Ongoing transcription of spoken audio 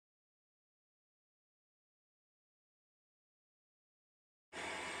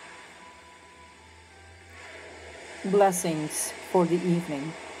Blessings for the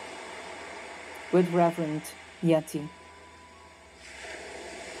evening with Reverend Jetty.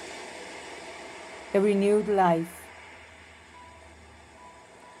 A renewed life.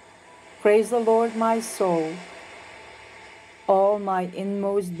 Praise the Lord, my soul, all my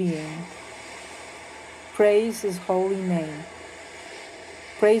inmost being. Praise His holy name.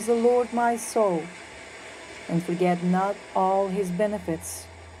 Praise the Lord, my soul, and forget not all His benefits,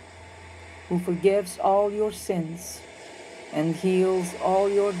 who forgives all your sins and heals all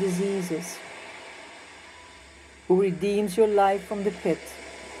your diseases, who redeems your life from the pit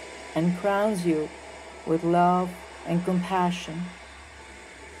and crowns you with love and compassion,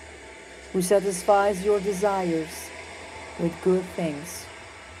 who satisfies your desires with good things,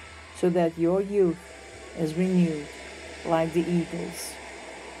 so that your youth is renewed like the eagles.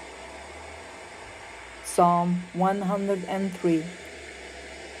 Psalm 103,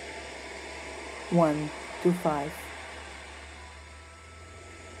 1-5.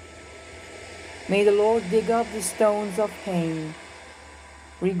 May the Lord dig up the stones of pain,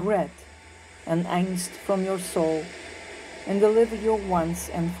 regret, and angst from your soul, and deliver you once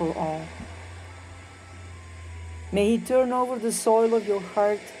and for all. May He turn over the soil of your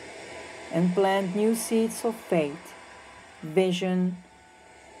heart and plant new seeds of faith, vision,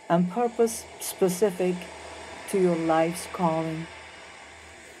 and purpose specific to your life's calling.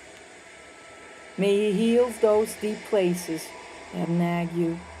 May He heal those deep places that nag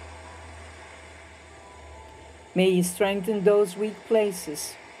you. May He strengthen those weak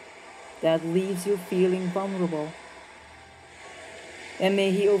places that leaves you feeling vulnerable. And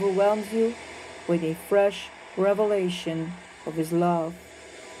may He overwhelm you with a fresh revelation of His love,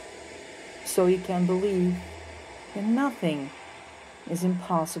 so you can believe that nothing is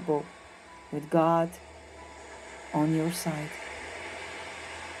impossible with God on your side.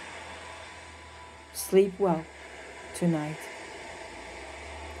 Sleep well tonight.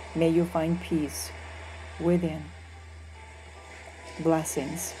 May you find peace within.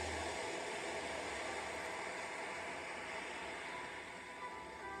 Blessings.